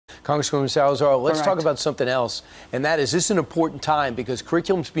Congresswoman Salazar, let's talk about something else, and that is, this is an important time because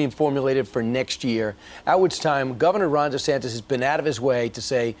curriculum's being formulated for next year, at which time Governor Ron DeSantis has been out of his way to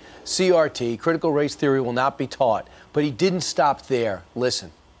say CRT, critical race theory, will not be taught. But he didn't stop there.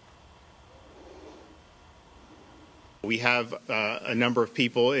 Listen. We have a number of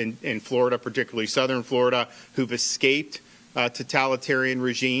people in Florida, particularly southern Florida, who've escaped totalitarian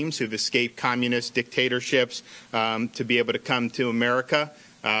regimes, who've escaped communist dictatorships to be able to come to America.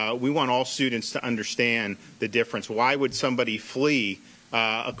 We want all students to understand the difference. Why would somebody flee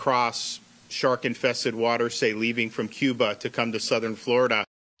across shark-infested waters, say leaving from Cuba to come to southern Florida?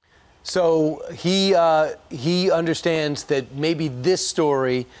 So he understands that maybe this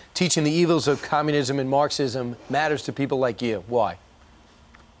story, teaching the evils of communism and Marxism, matters to people like you. Why?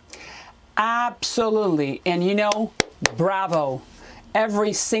 Absolutely. And, you know, bravo.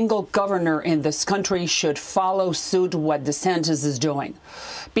 Every single governor in this country should follow suit what DeSantis is doing.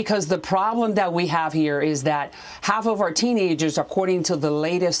 Because the problem that we have here is that half of our teenagers, according to the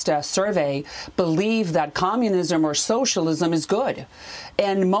latest survey, believe that communism or socialism is good.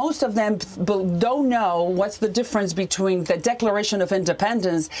 And most of them don't know what's the difference between the Declaration of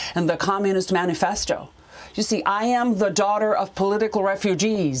Independence and the Communist Manifesto. You see, I am the daughter of political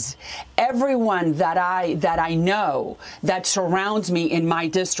refugees. Everyone that I know that surrounds me in my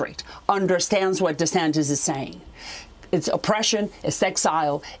district understands what DeSantis is saying. It's oppression, it's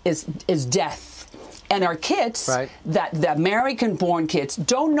exile, it's death. And our kids, that the American-born kids,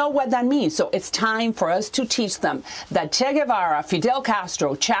 don't know what that means. So it's time for us to teach them that Che Guevara, Fidel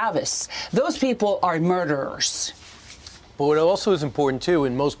Castro, Chavez, those people are murderers. But what also is important, too,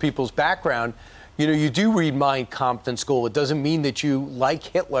 in most people's background, you know, you do read Mein Kampf in school. It doesn't mean that you like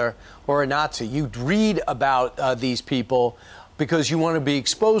Hitler or a Nazi. You read about these people because you want to be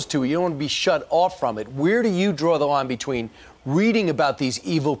exposed to it. You don't want to be shut off from it. Where do you draw the line between reading about these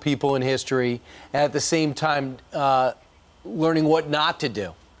evil people in history and at the same time learning what not to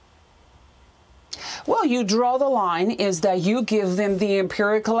do? Well, you draw the line is that you give them the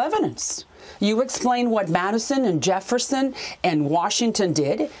empirical evidence. You explain what Madison and Jefferson and Washington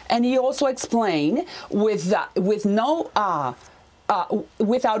did, and you also explain without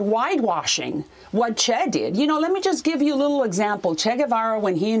whitewashing what Che did. You know, let me just give you a little example. Che Guevara,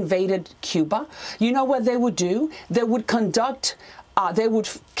 when he invaded Cuba, you know what they would do? They would conduct, they would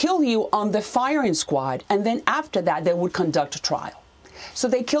kill you on the firing squad, and then after that, they would conduct a trial. So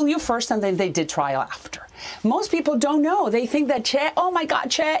they kill you first, and then they did trial after. Most people don't know. They think that Che, oh my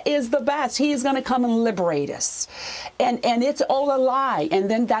God, Che is the best. He is going to come and liberate us. And it's all a lie. And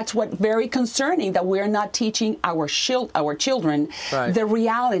then that's what very concerning, that we're not teaching our children the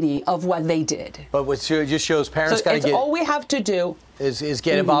reality of what they did. But what just shows parents got to get... All we have to do... is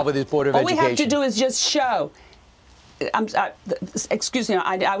get involved with this Board of Education. All we have to do is just show... excuse me,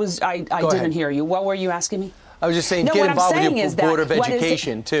 I didn't hear you. What were you asking me? I was just saying, get involved with your Board of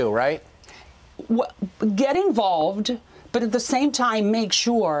Education, too, right? Get involved, but at the same time, make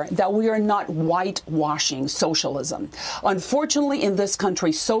sure that we are not whitewashing socialism. Unfortunately, in this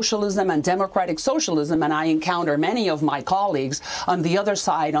country, socialism and democratic socialism, and I encounter many of my colleagues on the other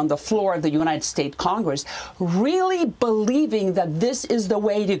side, on the floor of the United States Congress, really believing that this is the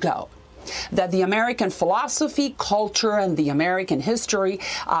way to go. That the American philosophy, culture, and the American history,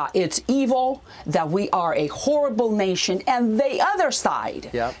 it's evil, that we are a horrible nation, and the other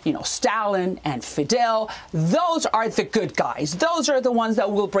side, you know, Stalin and Fidel, those are the good guys. Those are the ones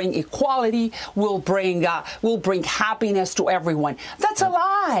that will bring equality, will bring happiness to everyone. That's a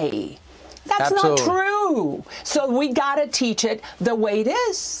lie. That's not true. So we got to teach it the way it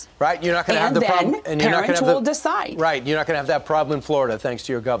is. Right. You're not going to have the problem. And parents will decide. Right. You're not going to have that problem in Florida, thanks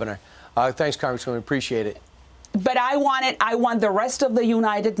to your governor. Thanks, Congresswoman. Appreciate it. But I want the rest of the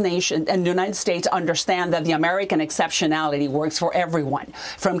United Nations and the United States to understand that the American exceptionality works for everyone,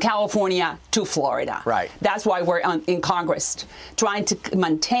 from California to Florida. Right. That's why we're in Congress, trying to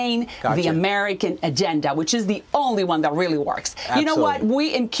maintain the American agenda, which is the only one that really works. Absolutely. You know what?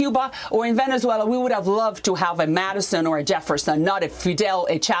 We in Cuba or in Venezuela, we would have loved to have a Madison or a Jefferson, not a Fidel,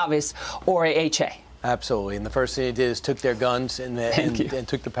 a Chavez, or a Che. Absolutely. And the first thing they did is took their guns and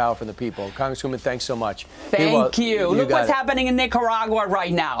took the power from the people. Congresswoman, thanks so much. Thank you. Look what's happening in Nicaragua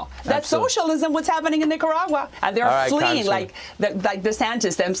right now. That's socialism, what's happening in Nicaragua. And they're fleeing like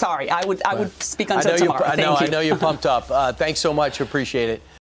DeSantis. I'm sorry. I would speak until tomorrow. I know you're pumped up. Thanks so much. Appreciate it.